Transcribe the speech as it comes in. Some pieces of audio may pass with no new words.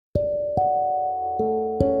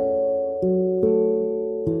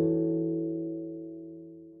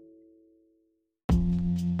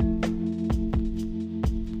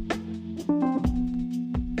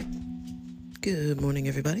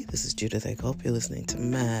everybody. This is Judith A. Cope. You're listening to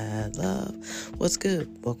Mad Love. What's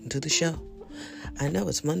good? Welcome to the show. I know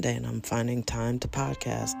it's Monday and I'm finding time to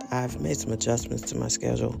podcast. I've made some adjustments to my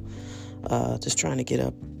schedule. Just trying to get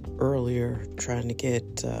up earlier, trying to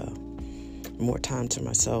get more time to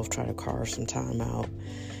myself, try to carve some time out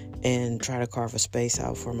and try to carve a space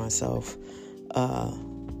out for myself.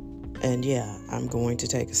 And yeah, I'm going to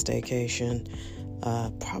take a staycation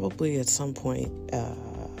probably at some point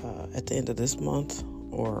at the end of this month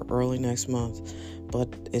or early next month,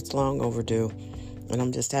 but it's long overdue, and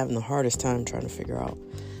I'm just having the hardest time trying to figure out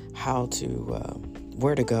how to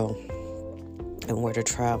where to go and where to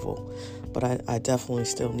travel. But I definitely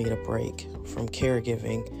still need a break from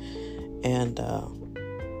caregiving, and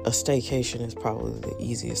a staycation is probably the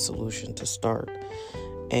easiest solution to start.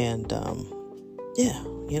 And I'm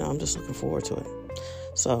just looking forward to it.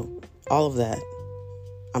 So all of that,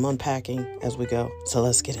 I'm unpacking as we go. So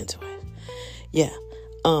let's get into it.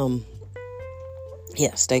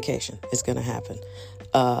 Staycation is going to happen.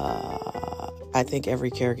 I think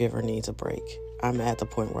every caregiver needs a break. I'm at the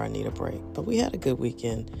point where I need a break. But we had a good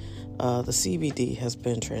weekend. The CBD has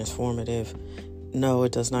been transformative. No,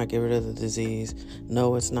 it does not get rid of the disease.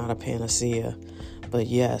 No, it's not a panacea. But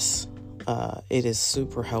yes, it is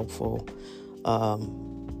super helpful.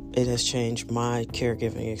 It has changed my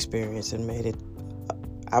caregiving experience and made it,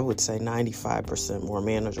 I would say, 95% more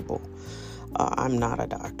manageable. I'm not a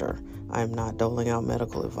doctor. I'm not doling out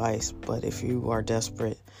medical advice, but if you are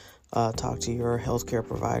desperate, talk to your healthcare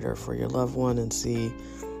provider for your loved one and see,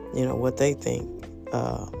 what they think.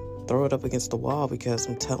 Throw it up against the wall, because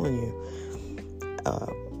I'm telling you,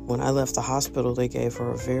 when I left the hospital, they gave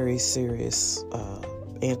her a very serious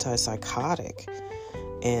antipsychotic,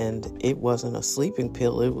 and it wasn't a sleeping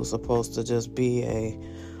pill. It was supposed to just be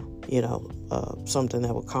something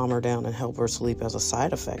that would calm her down and help her sleep as a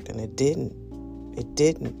side effect, and it didn't.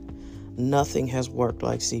 Nothing has worked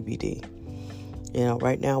like CBD.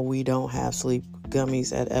 Right now we don't have sleep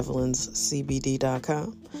gummies at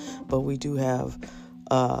evelynscbd.com, but we do have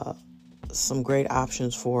some great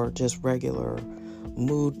options for just regular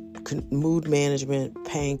mood management,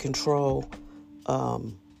 pain control,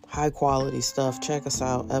 high quality stuff. Check us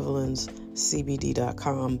out,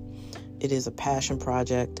 evelynscbd.com. It is a passion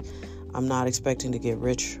project. I'm not expecting to get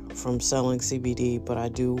rich from selling CBD, but I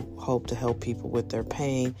do hope to help people with their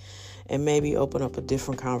pain and maybe open up a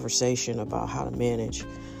different conversation about how to manage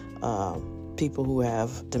people who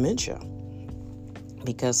have dementia.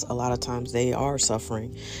 Because a lot of times they are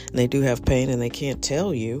suffering and they do have pain and they can't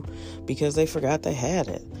tell you because they forgot they had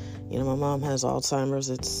it. My mom has Alzheimer's.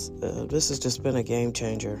 This has just been a game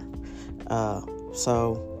changer.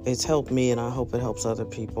 So it's helped me, and I hope it helps other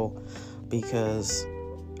people, because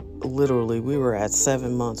literally we were at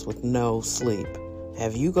 7 months with no sleep.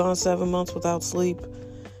 Have you gone 7 months without sleep?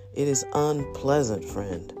 It is unpleasant,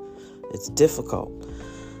 friend. It's difficult.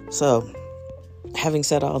 So, having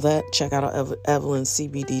said all that, check out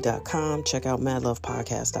evelynscbd.com, check out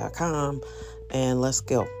madlovepodcast.com, and let's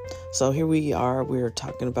go. So here we are. We're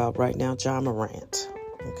talking about right now Ja Morant.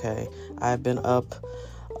 Okay, I've been up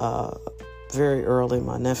very early.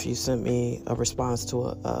 My nephew sent me a response to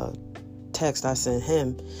a text I sent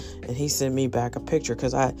him, and he sent me back a picture,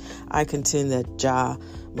 because I contend that Ja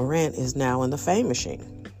Morant is now in the fame machine.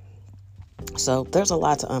 So there's a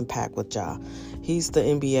lot to unpack with Ja. He's the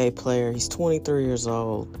NBA player. He's 23 years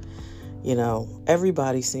old.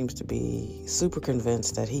 Everybody seems to be super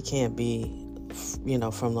convinced that he can't be,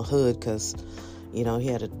 from the hood, because, he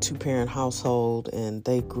had a 2-parent household and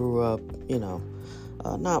they grew up,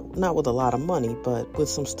 not with a lot of money, but with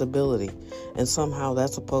some stability. And somehow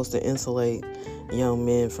that's supposed to insulate young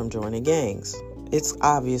men from joining gangs. It's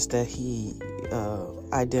obvious that he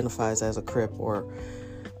identifies as a Crip, or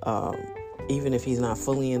even if he's not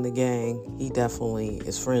fully in the gang, he definitely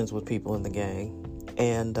is friends with people in the gang.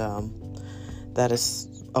 And that is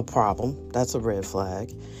a problem. That's a red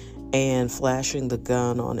flag. And flashing the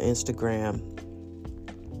gun on Instagram,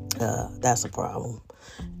 that's a problem.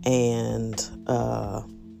 And,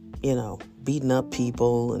 beating up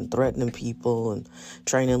people and threatening people and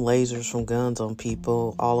training lasers from guns on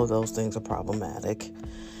people, all of those things are problematic.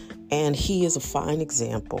 And he is a fine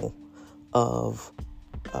example of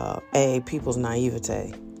people's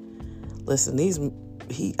naivete. Listen,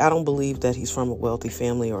 I don't believe that he's from a wealthy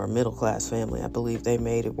family or a middle-class family. I believe they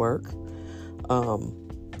made it work,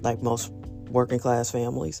 like most working-class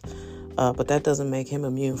families. But that doesn't make him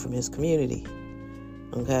immune from his community.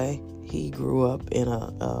 Okay? He grew up in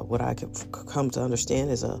what I could come to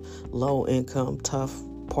understand is a low-income, tough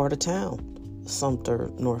part of town,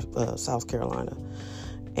 Sumter, South Carolina.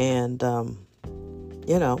 And,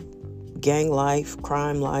 gang life,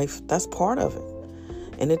 crime life, that's part of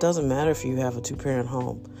it. And it doesn't matter if you have a 2-parent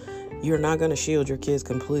home. You're not going to shield your kids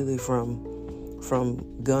completely from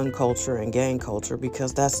gun culture and gang culture,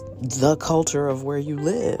 because that's the culture of where you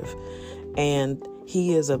live. And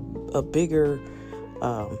he is a bigger,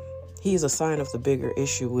 he is a sign of the bigger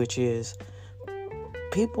issue, which is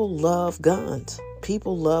people love guns.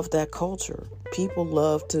 People love that culture. People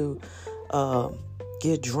love to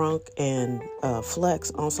get drunk and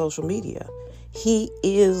flex on social media. He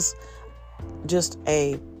is just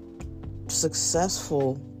a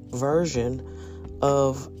successful version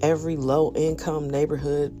of every low-income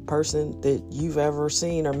neighborhood person that you've ever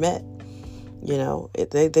seen or met. You know,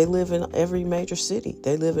 they live in every major city.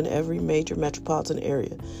 They live in every major metropolitan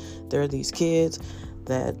area. There are these kids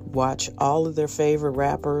that watch all of their favorite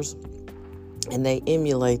rappers and they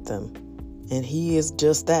emulate them. And he is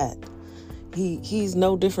just that. He's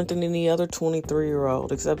no different than any other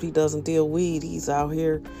 23-year-old, except he doesn't deal weed. He's out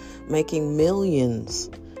here making millions.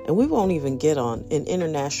 And we won't even get on, in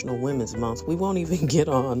International Women's Month, we won't even get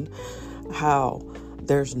on how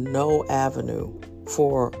there's no avenue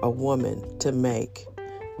for a woman to make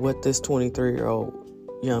what this 23-year-old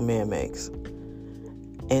young man makes.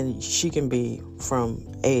 And she can be from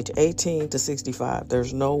age 18 to 65.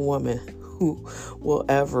 There's no woman who will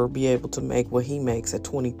ever be able to make what he makes at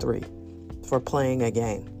 23 for playing a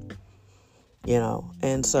game. You know,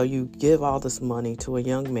 and so you give all this money to a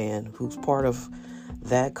young man who's part of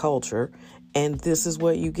that culture, and this is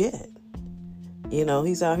what you get. You know,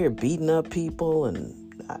 he's out here beating up people.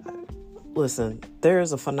 And listen, there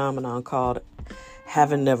is a phenomenon called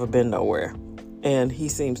having never been nowhere, and he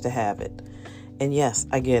seems to have it. And yes,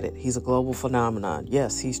 I get it. He's a global phenomenon.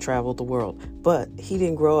 Yes, he's traveled the world, but he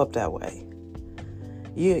didn't grow up that way.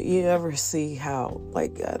 You ever see how,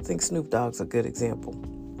 like, I think Snoop Dogg's a good example.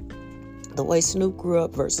 The way Snoop grew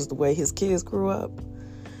up versus the way his kids grew up.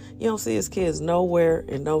 You don't see his kids nowhere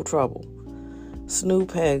in no trouble.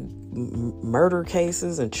 Snoop had murder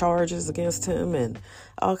cases and charges against him, and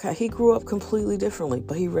okay, he grew up completely differently,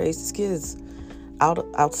 but he raised his kids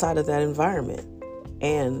outside of that environment.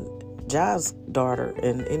 And Ja's daughter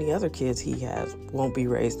and any other kids he has won't be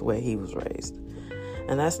raised the way he was raised.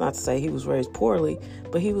 And that's not to say he was raised poorly,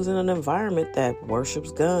 but he was in an environment that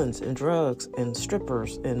worships guns and drugs and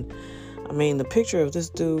strippers. And I mean, the picture of this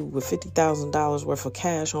dude with $50,000 worth of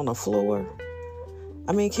cash on the floor.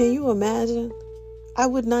 I mean, can you imagine? I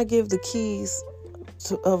would not give the keys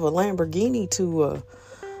of a Lamborghini to a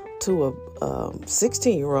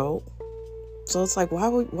 16-year-old. So it's like,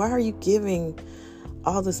 why are you giving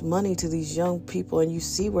all this money to these young people? And you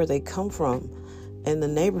see where they come from and the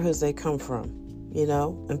neighborhoods they come from, you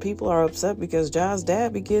know? And people are upset because Ja's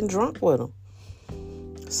dad be getting drunk with them.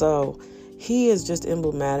 So he is just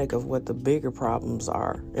emblematic of what the bigger problems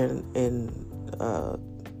are. And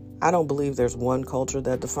I don't believe there's one culture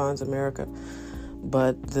that defines America,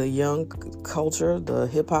 but the young culture, the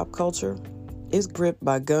hip-hop culture, is gripped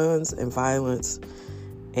by guns and violence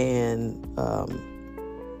and,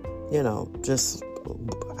 you know, just,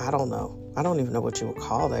 I don't know. I don't even know what you would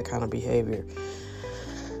call that kind of behavior.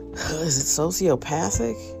 Is it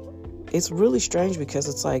sociopathic? It's really strange because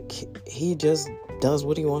it's like he just does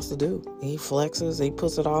what he wants to do. He flexes. He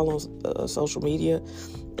puts it all on social media.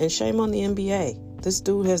 And shame on the NBA. This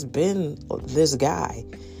dude has been this guy,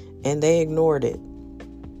 and they ignored it.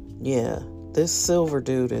 Yeah, this Silver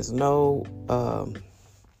dude is no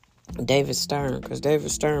David Stern, because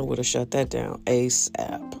David Stern would have shut that down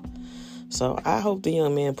ASAP. So I hope the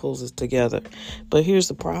young man pulls it together. But here's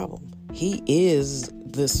the problem. He is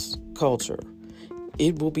this culture.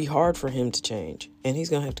 It will be hard for him to change. And he's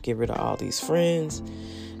going to have to get rid of all these friends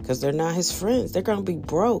because they're not his friends. They're going to be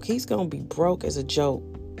broke. He's going to be broke as a joke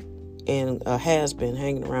and has been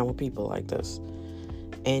hanging around with people like this.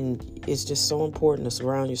 And it's just so important to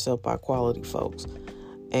surround yourself by quality folks.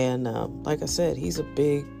 And like I said, he's a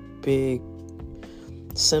big, big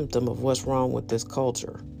symptom of what's wrong with this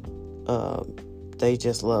culture. They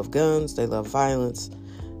just love guns. They love violence.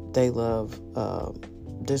 They love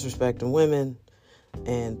disrespecting women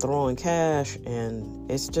and throwing cash.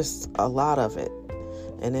 And it's just a lot of it.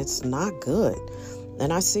 And it's not good.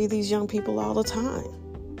 And I see these young people all the time.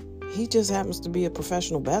 He just happens to be a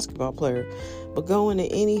professional basketball player. But go into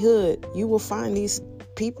any hood, you will find these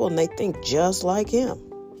people and they think just like him.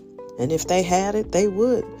 And if they had it, they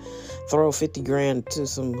would throw 50 grand to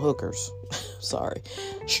some hookers. Sorry,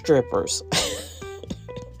 strippers.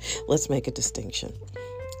 Let's make a distinction.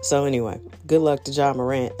 So anyway, good luck to Ja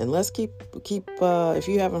Morant. And let's keep if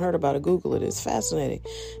you haven't heard about it, Google it. It's fascinating.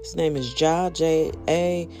 His name is Ja,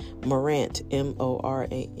 J-A, Morant,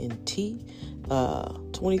 M-O-R-A-N-T.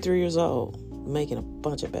 23 years old, making a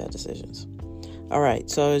bunch of bad decisions. All right,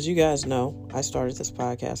 so as you guys know, I started this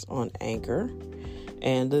podcast on Anchor,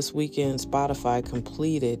 and this weekend Spotify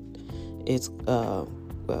completed its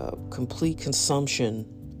complete consumption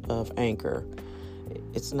of Anchor.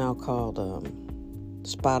 It's now called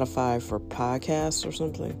Spotify for Podcasts or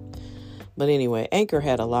something. But anyway, Anchor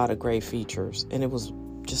had a lot of great features, and it was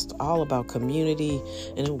just all about community,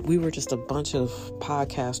 and we were just a bunch of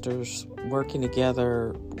podcasters working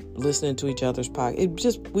together, listening to each other's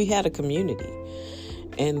we had a community.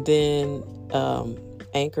 And then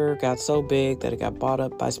Anchor got so big that it got bought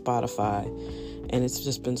up by Spotify, and it's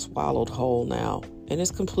just been swallowed whole now, and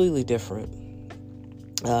it's completely different.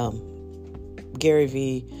 Gary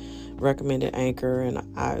Vee recommended Anchor, and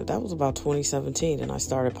that was about 2017, and I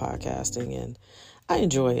started podcasting, and I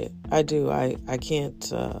enjoy it. I do. I can't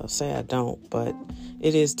say I don't, but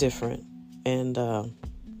it is different. And,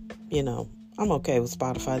 I'm okay with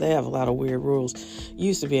Spotify. They have a lot of weird rules. You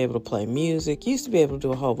used to be able to play music. You used to be able to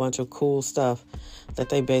do a whole bunch of cool stuff that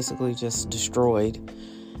they basically just destroyed.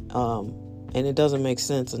 And it doesn't make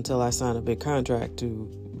sense until I sign a big contract to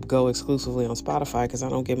go exclusively on Spotify, because I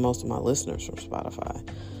don't get most of my listeners from Spotify.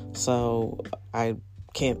 So I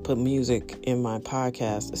can't put music in my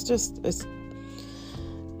podcast. It's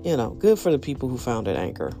good for the people who founded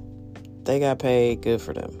Anchor. They got paid, good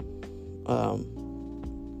for them.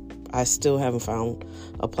 I still haven't found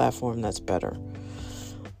a platform that's better,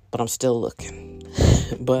 but I'm still looking.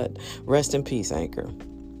 But rest in peace, Anchor.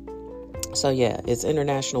 So yeah, it's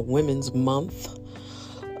International Women's Month.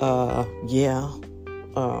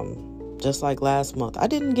 Just like last month. I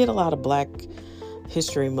didn't get a lot of Black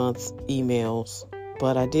History Month emails,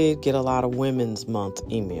 but I did get a lot of Women's Month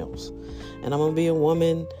emails. And I'm going to be a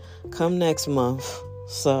woman come next month.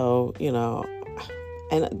 So,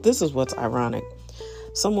 and this is what's ironic.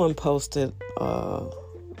 Someone posted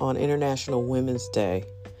on International Women's Day,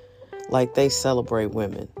 like they celebrate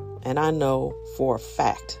women. And I know for a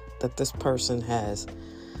fact that this person has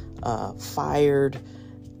fired,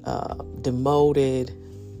 demoted,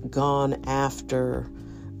 gone after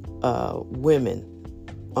women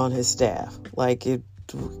on his staff. Like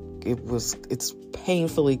it's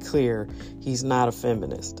painfully clear he's not a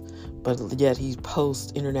feminist, but yet he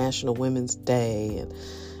posts International Women's Day, and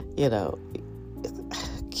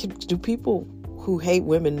do people who hate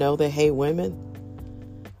women know they hate women?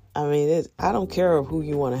 I mean, I don't care who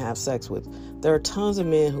you want to have sex with. There are tons of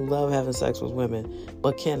men who love having sex with women,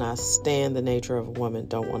 but cannot stand the nature of a woman,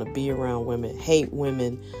 don't want to be around women, hate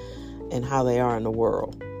women and how they are in the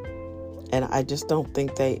world. And I just don't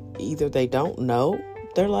think they don't know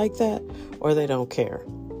they're like that, or they don't care,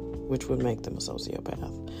 which would make them a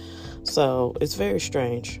sociopath. So it's very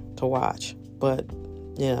strange to watch. But,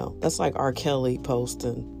 that's like R. Kelly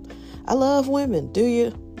posting, I love women. Do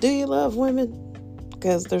you love women?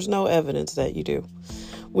 Because there's no evidence that you do,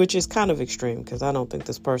 which is kind of extreme, because I don't think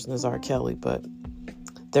this person is R. Kelly, but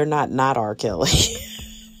they're not R. Kelly.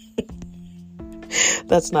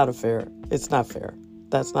 It's not fair.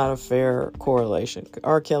 That's not a fair correlation.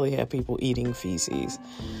 R. Kelly had people eating feces,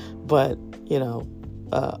 but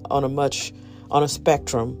on a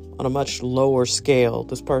spectrum, on a much lower scale,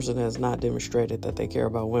 this person has not demonstrated that they care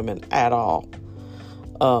about women at all.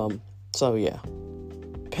 So yeah,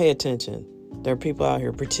 pay attention. There are people out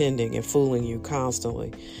here pretending and fooling you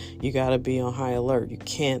constantly. You got to be on high alert. You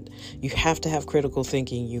have to have critical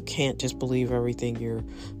thinking. You can't just believe everything you're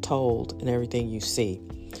told and everything you see.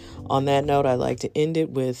 On that note, I'd like to end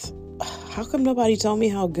it with, how come nobody told me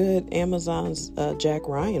how good Amazon's Jack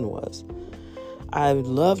Ryan was? I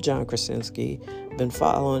love John Krasinski. Been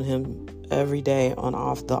following him every day on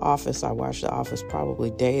The Office. I watch The Office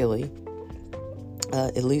probably daily,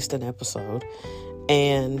 at least an episode.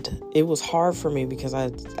 And it was hard for me because I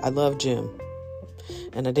love Jim,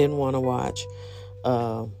 and I didn't want to watch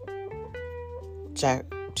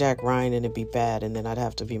Jack Ryan and it'd be bad, and then I'd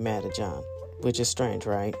have to be mad at John, which is strange,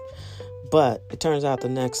 right? But it turns out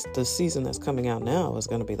the season that's coming out now is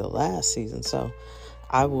going to be the last season, so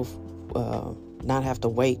I will not have to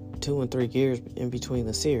wait 2 and 3 years in between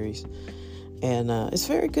the series. And it's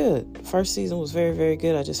very good. First season was very, very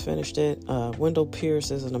good. I just finished it. Wendell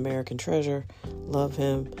Pierce is an American treasure. Love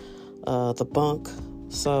him. The Bunk.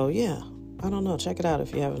 So, yeah. I don't know. Check it out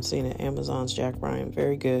if you haven't seen it. Amazon's Jack Ryan.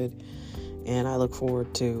 Very good. And I look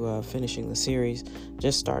forward to finishing the series.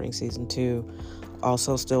 Just starting season 2.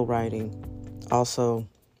 Also still writing. Also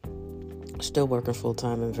still working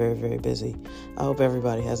full-time and very, very busy. I hope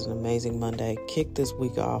everybody has an amazing Monday. Kick this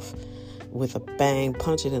week off with a bang.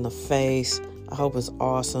 Punch it in the face. I hope it's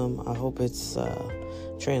awesome. I hope it's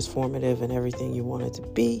transformative and everything you want it to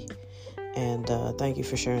be. And thank you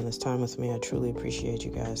for sharing this time with me. I truly appreciate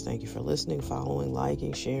you guys. Thank you for listening, following,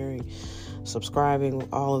 liking, sharing, subscribing,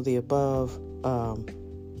 all of the above.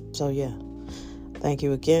 So yeah, thank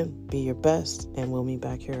you again. Be your best, and we'll meet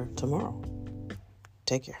back here tomorrow.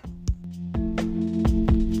 Take care.